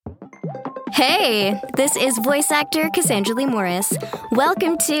Hey, this is voice actor Cassandra Lee Morris.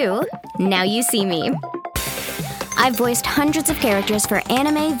 Welcome to Now You See Me. I've voiced hundreds of characters for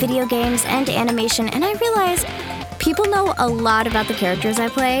anime, video games, and animation, and I realize people know a lot about the characters I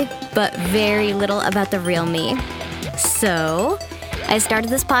play, but very little about the real me. So, I started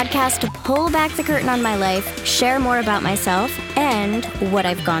this podcast to pull back the curtain on my life, share more about myself, and what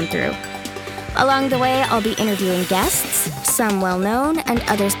I've gone through. Along the way, I'll be interviewing guests, some well-known and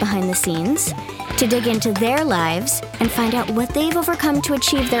others behind the scenes, to dig into their lives and find out what they've overcome to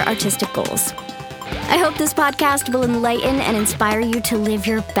achieve their artistic goals. I hope this podcast will enlighten and inspire you to live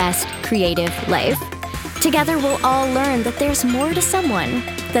your best creative life. Together, we'll all learn that there's more to someone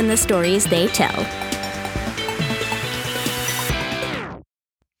than the stories they tell.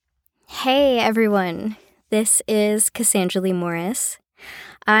 Hey, everyone. This is Cassandra Lee Morris.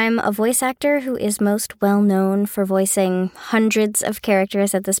 I'm a voice actor who is most well known for voicing hundreds of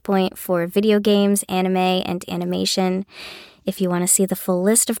characters at this point for video games, anime, and animation. If you want to see the full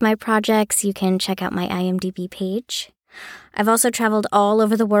list of my projects, you can check out my IMDb page. I've also traveled all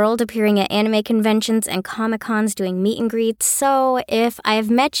over the world appearing at anime conventions and Comic-Cons doing meet and greets, so if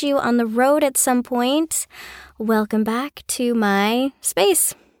I've met you on the road at some point, welcome back to my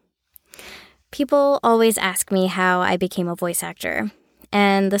space. People always ask me how I became a voice actor.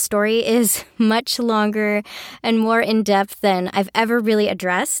 And the story is much longer and more in-depth than I've ever really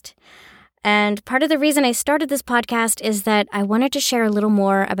addressed. And part of the reason I started this podcast is that I wanted to share a little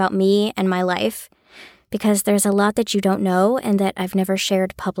more about me and my life, because there's a lot that you don't know and that I've never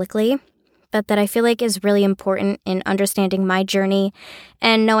shared publicly, but that I feel like is really important in understanding my journey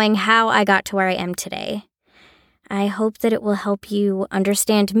and knowing how I got to where I am today. I hope that it will help you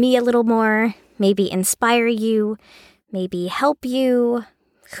understand me a little more, maybe inspire you, maybe help you,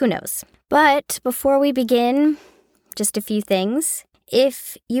 who knows. But before we begin, just a few things.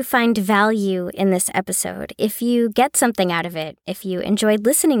 If you find value in this episode, if you get something out of it, if you enjoyed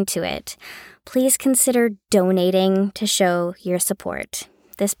listening to it, please consider donating to show your support.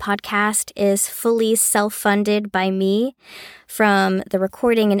 This podcast is fully self-funded by me, from the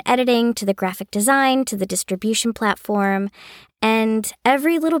recording and editing to the graphic design to the distribution platform, and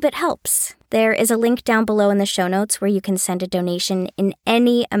every little bit helps. There is a link down below in the show notes where you can send a donation in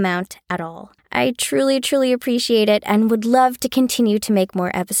any amount at all. I truly, truly appreciate it and would love to continue to make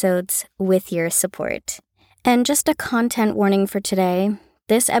more episodes with your support. And just a content warning for today.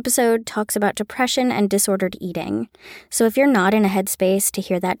 This episode talks about depression and disordered eating. So if you're not in a headspace to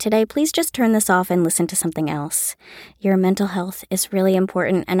hear that today, please just turn this off and listen to something else. Your mental health is really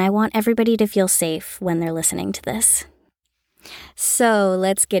important, and I want everybody to feel safe when they're listening to this. So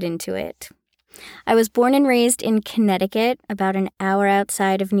let's get into it. I was born and raised in Connecticut, about an hour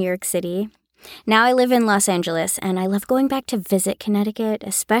outside of New York City. Now I live in Los Angeles, and I love going back to visit Connecticut,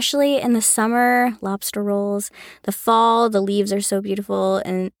 especially in the summer, lobster rolls. The fall, the leaves are so beautiful,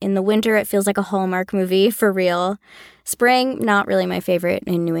 and in the winter, it feels like a Hallmark movie, for real. Spring, not really my favorite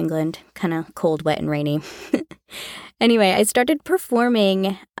in New England, kind of cold, wet, and rainy. Anyway, I started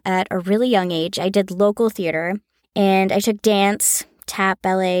performing at a really young age. I did local theater, and I took dance, tap,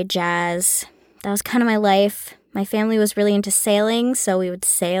 ballet, jazz. That was kind of my life. My family was really into sailing, so we would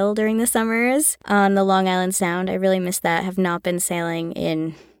sail during the summers on the Long Island Sound. I really miss that. Have not been sailing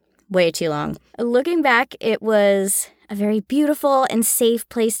in way too long. Looking back, it was a very beautiful and safe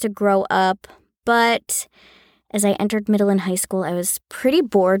place to grow up, but as I entered middle and high school, I was pretty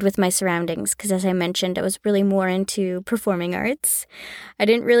bored with my surroundings because, as I mentioned, I was really more into performing arts. I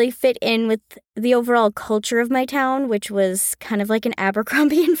didn't really fit in with the overall culture of my town, which was kind of like an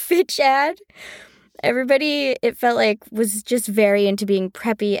Abercrombie and Fitch ad. Everybody, it felt like, was just very into being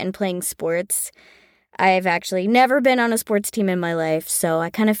preppy and playing sports. I've actually never been on a sports team in my life, so I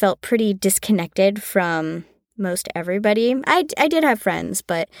kind of felt pretty disconnected from most everybody. I did have friends,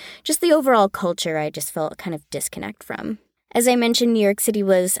 but just the overall culture I just felt kind of disconnect from. As I mentioned, New York City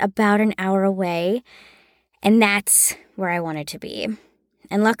was about an hour away, and that's where I wanted to be.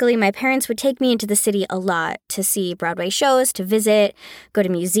 And luckily, my parents would take me into the city a lot to see Broadway shows, to visit, go to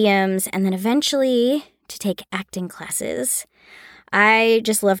museums, and then eventually to take acting classes. I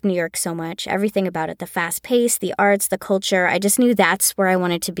just loved New York so much. Everything about it, the fast pace, the arts, the culture. I just knew that's where I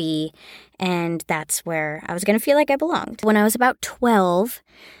wanted to be, and that's where I was going to feel like I belonged. When I was about 12,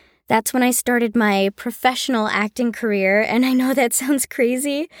 that's when I started my professional acting career, and I know that sounds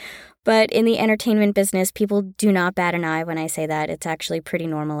crazy, but in the entertainment business, people do not bat an eye when I say that. It's actually pretty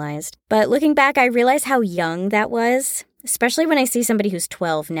normalized. But looking back, I realize how young that was, especially when I see somebody who's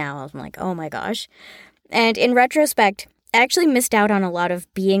 12 now. I'm like, oh my gosh. And in retrospect, I actually missed out on a lot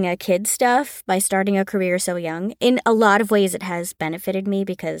of being a kid stuff by starting a career so young. In a lot of ways, it has benefited me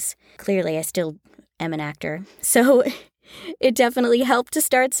because clearly I still am an actor. So it definitely helped to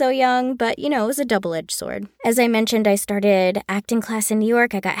start so young, but, it was a double-edged sword. As I mentioned, I started acting class in New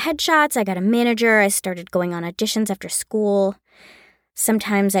York. I got headshots. I got a manager. I started going on auditions after school.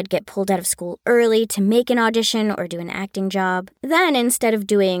 Sometimes I'd get pulled out of school early to make an audition or do an acting job. Then, instead of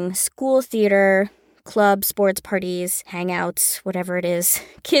doing school theater, club, sports parties, hangouts, whatever it is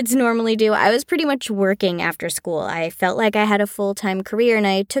kids normally do, I was pretty much working after school. I felt like I had a full-time career, and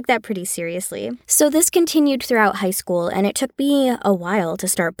I took that pretty seriously. So this continued throughout high school, and it took me a while to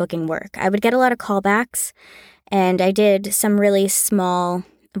start booking work. I would get a lot of callbacks, and I did some really small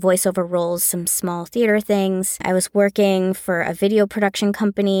voiceover roles, some small theater things. I was working for a video production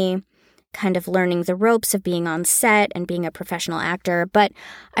company, kind of learning the ropes of being on set and being a professional actor, but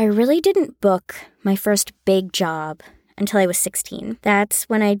I really didn't book my first big job until I was 16. That's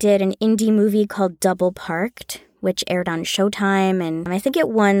when I did an indie movie called Double Parked, which aired on Showtime, and I think it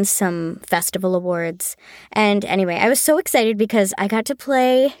won some festival awards. And anyway, I was so excited because I got to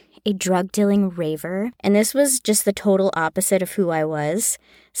play a drug-dealing raver, and this was just the total opposite of who I was.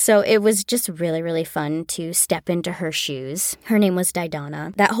 So it was just really, really fun to step into her shoes. Her name was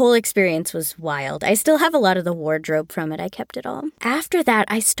Didana. That whole experience was wild. I still have a lot of the wardrobe from it. I kept it all. After that,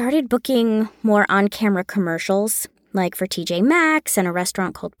 I started booking more on-camera commercials, like for TJ Maxx and a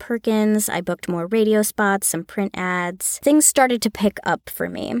restaurant called Perkins. I booked more radio spots, some print ads. Things started to pick up for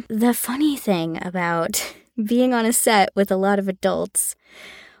me. The funny thing about being on a set with a lot of adults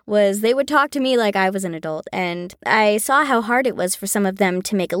was they would talk to me like I was an adult, and I saw how hard it was for some of them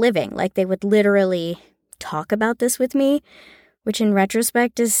to make a living. Like, they would literally talk about this with me, which in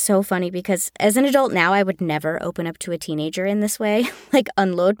retrospect is so funny because as an adult now, I would never open up to a teenager in this way, like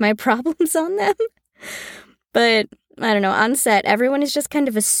unload my problems on them. But I don't know, on set, everyone is just kind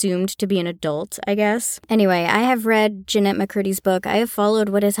of assumed to be an adult, I guess. Anyway, I have read Jennette McCurdy's book. I have followed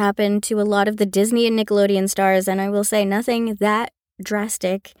what has happened to a lot of the Disney and Nickelodeon stars, and I will say nothing that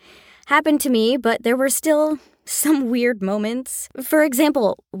drastic happened to me, but there were still some weird moments. For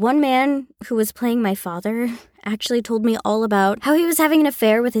example, one man who was playing my father actually told me all about how he was having an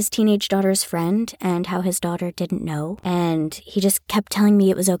affair with his teenage daughter's friend and how his daughter didn't know. And he just kept telling me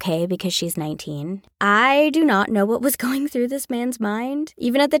it was okay because she's 19. I do not know what was going through this man's mind.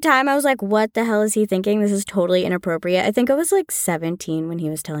 Even at the time, I was like, what the hell is he thinking? This is totally inappropriate. I think I was like 17 when he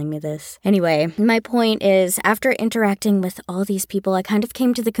was telling me this. Anyway, my point is, after interacting with all these people, I kind of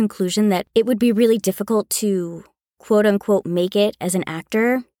came to the conclusion that it would be really difficult to quote unquote make it as an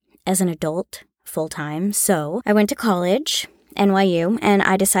actor, as an adult, full-time. So I went to college, NYU, and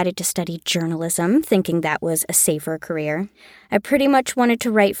I decided to study journalism, thinking that was a safer career. I pretty much wanted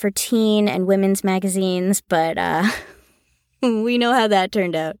to write for teen and women's magazines, but we know how that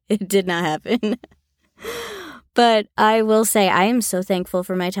turned out. It did not happen. But I will say I am so thankful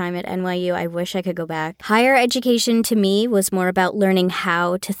for my time at NYU. I wish I could go back. Higher education to me was more about learning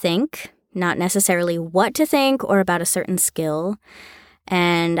how to think, not necessarily what to think or about a certain skill.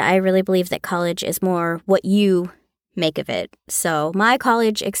 And I really believe that college is more what you make of it. So my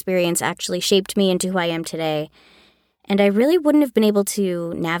college experience actually shaped me into who I am today. And I really wouldn't have been able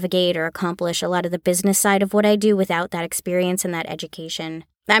to navigate or accomplish a lot of the business side of what I do without that experience and that education.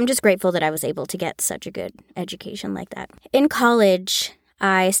 I'm just grateful that I was able to get such a good education like that. In college,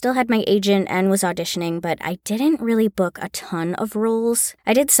 I still had my agent and was auditioning, but I didn't really book a ton of roles.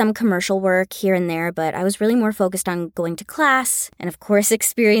 I did some commercial work here and there, but I was really more focused on going to class and, of course,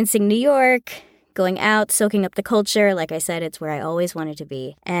 experiencing New York, going out, soaking up the culture. Like I said, it's where I always wanted to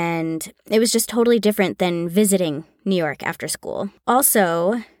be. And it was just totally different than visiting New York after school.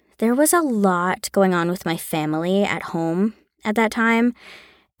 Also, there was a lot going on with my family at home at that time.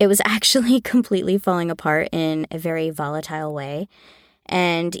 It was actually completely falling apart in a very volatile way.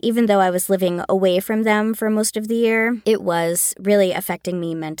 And even though I was living away from them for most of the year, it was really affecting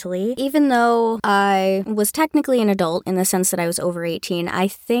me mentally. Even though I was technically an adult in the sense that I was over 18, I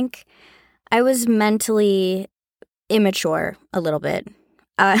think I was mentally immature a little bit.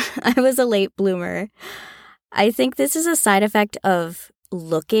 I was a late bloomer. I think this is a side effect of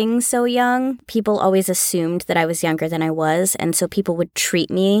looking so young. People always assumed that I was younger than I was, and so people would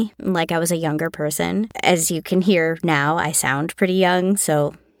treat me like I was a younger person. As you can hear now, I sound pretty young,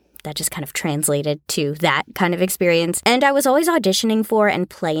 so that just kind of translated to that kind of experience. And I was always auditioning for and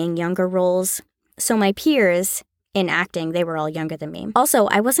playing younger roles, so my peers in acting, they were all younger than me. Also,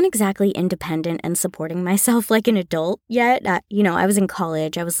 I wasn't exactly independent and supporting myself like an adult yet. I was in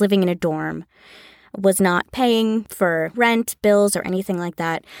college. I was living in a dorm. was not paying for rent, bills, or anything like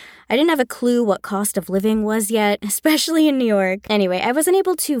that. I didn't have a clue what cost of living was yet, especially in New York. Anyway, I wasn't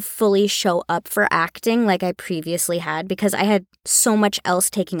able to fully show up for acting like I previously had because I had so much else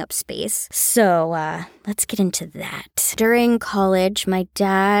taking up space. So let's get into that. During college, my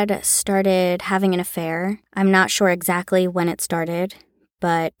dad started having an affair. I'm not sure exactly when it started,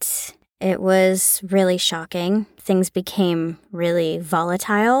 but it was really shocking. Things became really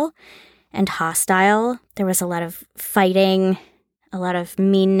volatile and hostile. There was a lot of fighting, a lot of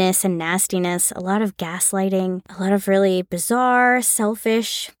meanness and nastiness, a lot of gaslighting, a lot of really bizarre,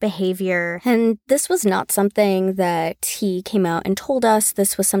 selfish behavior. And this was not something that he came out and told us.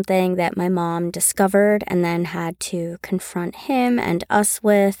 This was something that my mom discovered and then had to confront him and us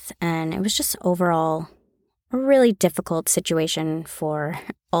with. And it was just overall a really difficult situation for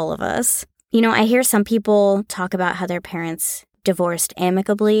all of us. You know, I hear some people talk about how their parents divorced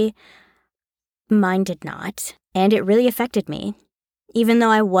amicably. Mine did not. And it really affected me. Even though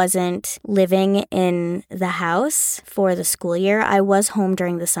I wasn't living in the house for the school year, I was home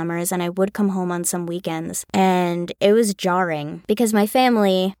during the summers and I would come home on some weekends. And it was jarring because my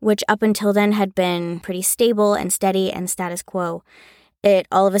family, which up until then had been pretty stable and steady and status quo, it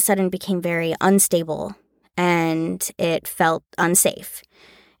all of a sudden became very unstable and it felt unsafe.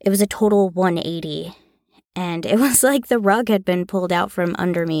 It was a total 180. And it was like the rug had been pulled out from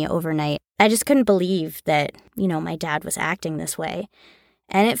under me overnight. I just couldn't believe that, my dad was acting this way.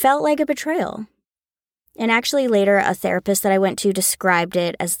 And it felt like a betrayal. And actually later, a therapist that I went to described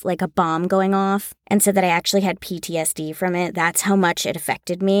it as like a bomb going off and said that I actually had PTSD from it. That's how much it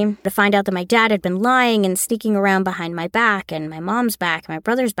affected me. To find out that my dad had been lying and sneaking around behind my back and my mom's back, my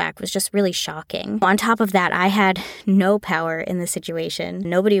brother's back was just really shocking. On top of that, I had no power in the situation.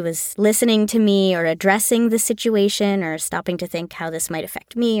 Nobody was listening to me or addressing the situation or stopping to think how this might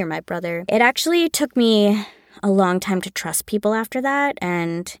affect me or my brother. It actually took me a long time to trust people after that,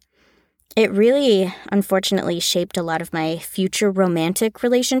 and it really, unfortunately, shaped a lot of my future romantic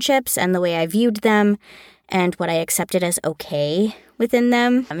relationships and the way I viewed them and what I accepted as okay within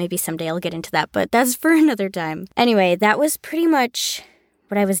them. Maybe someday I'll get into that, but that's for another time. Anyway, that was pretty much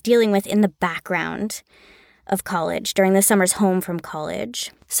what I was dealing with in the background of college, during the summers home from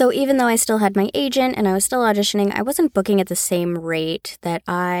college. So even though I still had my agent and I was still auditioning, I wasn't booking at the same rate that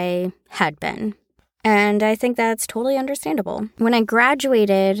I had been. And I think that's totally understandable. When I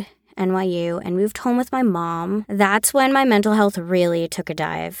graduated NYU and moved home with my mom, that's when my mental health really took a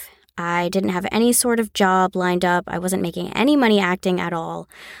dive. I didn't have any sort of job lined up. I wasn't making any money acting at all.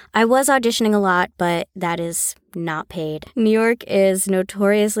 I was auditioning a lot, but that is not paid. New York is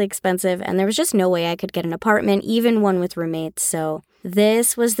notoriously expensive, and there was just no way I could get an apartment, even one with roommates. So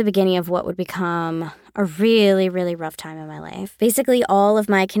this was the beginning of what would become a really, really rough time in my life. Basically, all of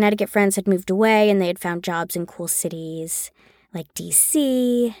my Connecticut friends had moved away, and they had found jobs in cool cities like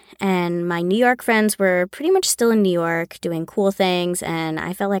DC, and my New York friends were pretty much still in New York doing cool things, and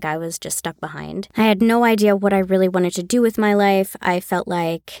I felt like I was just stuck behind. I had no idea what I really wanted to do with my life. I felt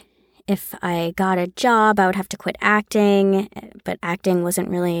like if I got a job, I would have to quit acting, but acting wasn't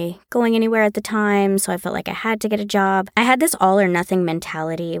really going anywhere at the time, so I felt like I had to get a job. I had this all or nothing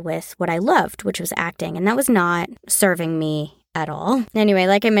mentality with what I loved, which was acting, and that was not serving me at all. Anyway,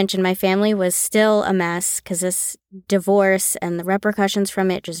 like I mentioned, my family was still a mess because this divorce and the repercussions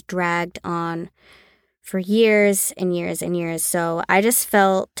from it just dragged on for years and years and years. So I just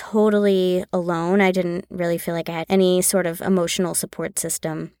felt totally alone. I didn't really feel like I had any sort of emotional support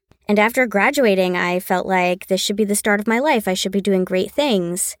system. And after graduating, I felt like this should be the start of my life. I should be doing great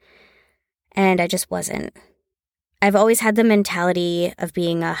things. And I just wasn't. I've always had the mentality of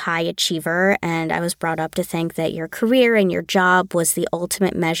being a high achiever, and I was brought up to think that your career and your job was the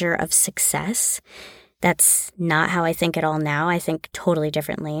ultimate measure of success. That's not how I think at all now. I think totally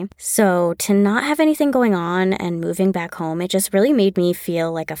differently. So to not have anything going on and moving back home, it just really made me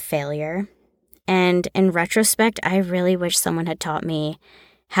feel like a failure. And in retrospect, I really wish someone had taught me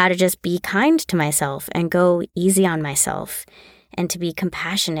how to just be kind to myself and go easy on myself, and to be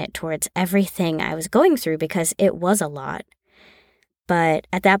compassionate towards everything I was going through, because it was a lot. But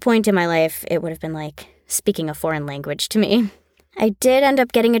at that point in my life, it would have been like speaking a foreign language to me. I did end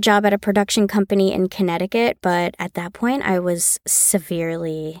up getting a job at a production company in Connecticut, but at that point I was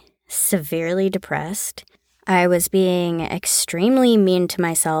severely depressed. I was being extremely mean to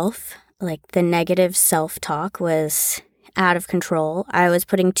myself. Like, the negative self-talk was out of control. I was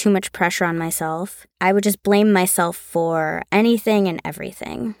putting too much pressure on myself. I would just blame myself for anything and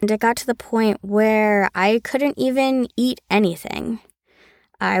everything. And it got to the point where I couldn't even eat anything.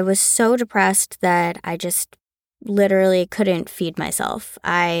 I was so depressed that I just literally couldn't feed myself.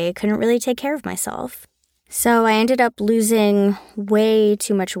 I couldn't really take care of myself. So I ended up losing way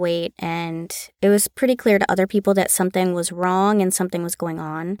too much weight, and it was pretty clear to other people that something was wrong and something was going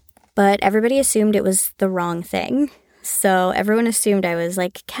on. But everybody assumed it was the wrong thing. So everyone assumed I was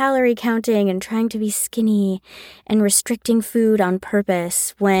like calorie counting and trying to be skinny and restricting food on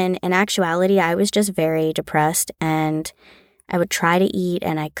purpose, when in actuality I was just very depressed, and I would try to eat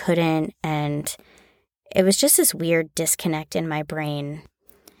and I couldn't, and it was just this weird disconnect in my brain.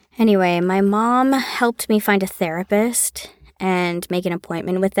 Anyway, my mom helped me find a therapist and make an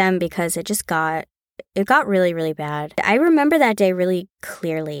appointment with them because it got really, really bad. I remember that day really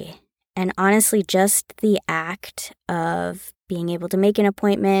clearly. And honestly, just the act of being able to make an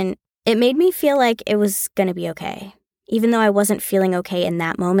appointment, it made me feel like it was going to be okay. Even though I wasn't feeling okay in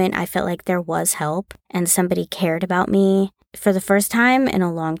that moment, I felt like there was help and somebody cared about me. For the first time in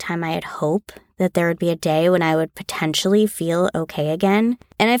a long time, I had hope that there would be a day when I would potentially feel okay again.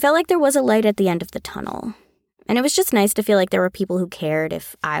 And I felt like there was a light at the end of the tunnel. And it was just nice to feel like there were people who cared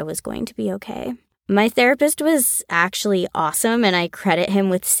if I was going to be okay. My therapist was actually awesome, and I credit him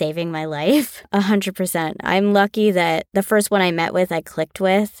with saving my life 100%. I'm lucky that the first one I met with, I clicked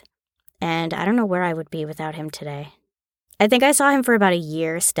with, and I don't know where I would be without him today. I think I saw him for about a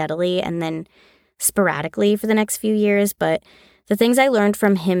year steadily and then sporadically for the next few years, but the things I learned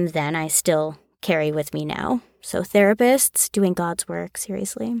from him then I still carry with me now. So therapists doing God's work,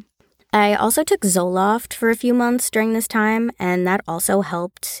 seriously. I also took Zoloft for a few months during this time, and that also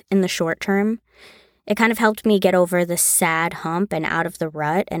helped in the short term. It kind of helped me get over the sad hump and out of the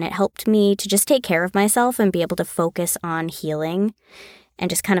rut, and it helped me to just take care of myself and be able to focus on healing and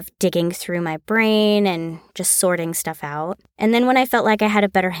just kind of digging through my brain and just sorting stuff out. And then when I felt like I had a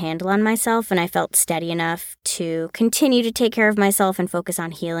better handle on myself and I felt steady enough to continue to take care of myself and focus on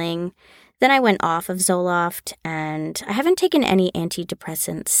healing, then I went off of Zoloft, and I haven't taken any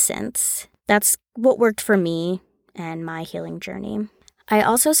antidepressants since. That's what worked for me and my healing journey. I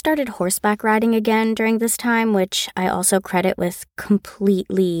also started horseback riding again during this time, which I also credit with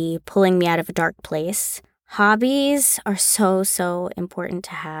completely pulling me out of a dark place. Hobbies are so important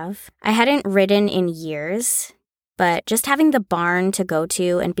to have. I hadn't ridden in years, but just having the barn to go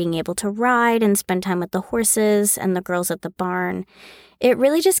to and being able to ride and spend time with the horses and the girls at the barn, it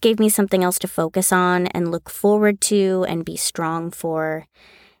really just gave me something else to focus on and look forward to and be strong for,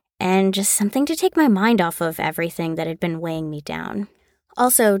 and just something to take my mind off of everything that had been weighing me down.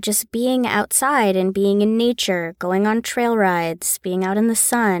 Also, just being outside and being in nature, going on trail rides, being out in the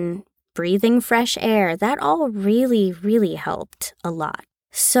sun, breathing fresh air, that all really, really helped a lot.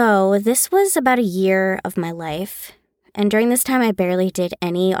 So this was about a year of my life, and during this time I barely did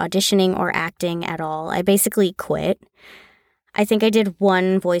any auditioning or acting at all. I basically quit. I think I did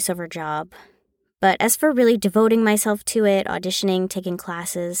one voiceover job, but as for really devoting myself to it, auditioning, taking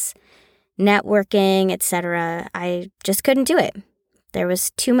classes, networking, etc., I just couldn't do it. There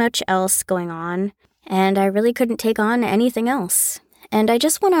was too much else going on, and I really couldn't take on anything else. And I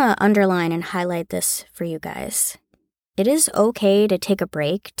just want to underline and highlight this for you guys. It is okay to take a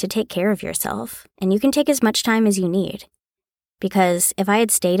break, to take care of yourself, and you can take as much time as you need. Because if I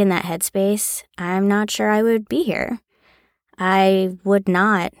had stayed in that headspace, I'm not sure I would be here. I would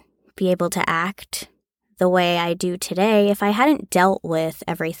not be able to act the way I do today if I hadn't dealt with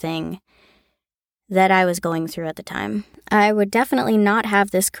everything that I was going through at the time. I would definitely not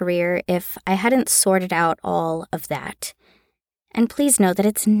have this career if I hadn't sorted out all of that. And please know that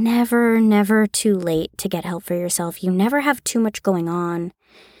it's never too late to get help for yourself. You never have too much going on.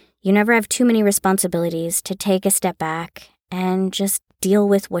 You never have too many responsibilities to take a step back and just deal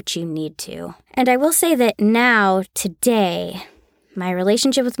with what you need to. And I will say that now, today, my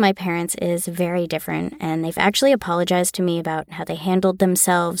relationship with my parents is very different, and they've actually apologized to me about how they handled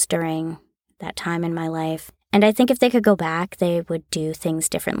themselves during that time in my life. And I think if they could go back, they would do things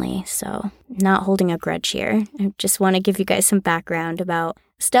differently. So not holding a grudge here. I just want to give you guys some background about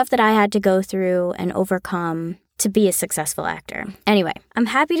stuff that I had to go through and overcome to be a successful actor. Anyway, I'm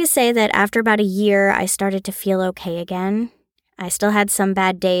happy to say that after about a year, I started to feel okay again. I still had some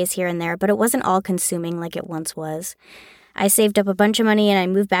bad days here and there, but it wasn't all consuming like it once was. I saved up a bunch of money and I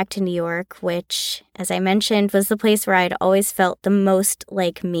moved back to New York, which, as I mentioned, was the place where I'd always felt the most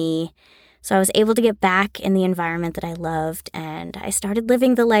like me. So I was able to get back in the environment that I loved, and I started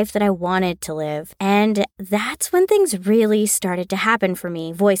living the life that I wanted to live. And that's when things really started to happen for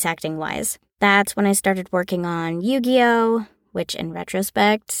me, voice acting-wise. That's when I started working on Yu-Gi-Oh!, which in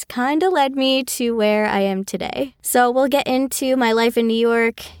retrospect kind of led me to where I am today. So we'll get into my life in New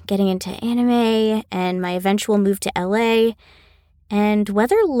York, getting into anime, and my eventual move to LA. And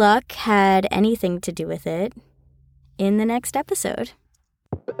whether luck had anything to do with it, in the next episode.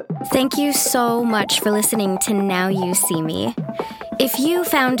 Thank you so much for listening to Now You See Me. If you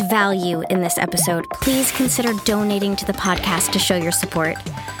found value in this episode, please consider donating to the podcast to show your support.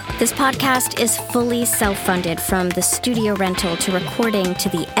 This podcast is fully self-funded, from the studio rental to recording to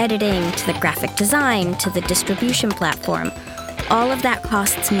the editing to the graphic design to the distribution platform. All of that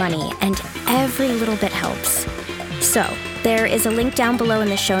costs money, and every little bit helps. So, there is a link down below in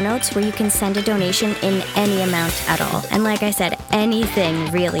the show notes where you can send a donation in any amount at all. And like I said,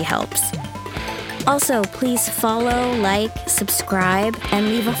 anything really helps. Also, please follow, like, subscribe, and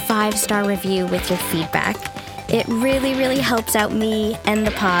leave a 5-star review with your feedback. It really, really helps out me and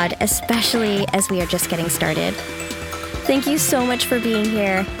the pod, especially as we are just getting started. Thank you so much for being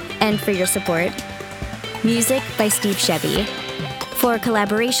here and for your support. Music by Steve Chevy. For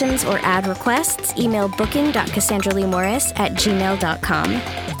collaborations or ad requests, email booking.cassandraleemorris@gmail.com.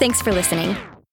 Thanks for listening.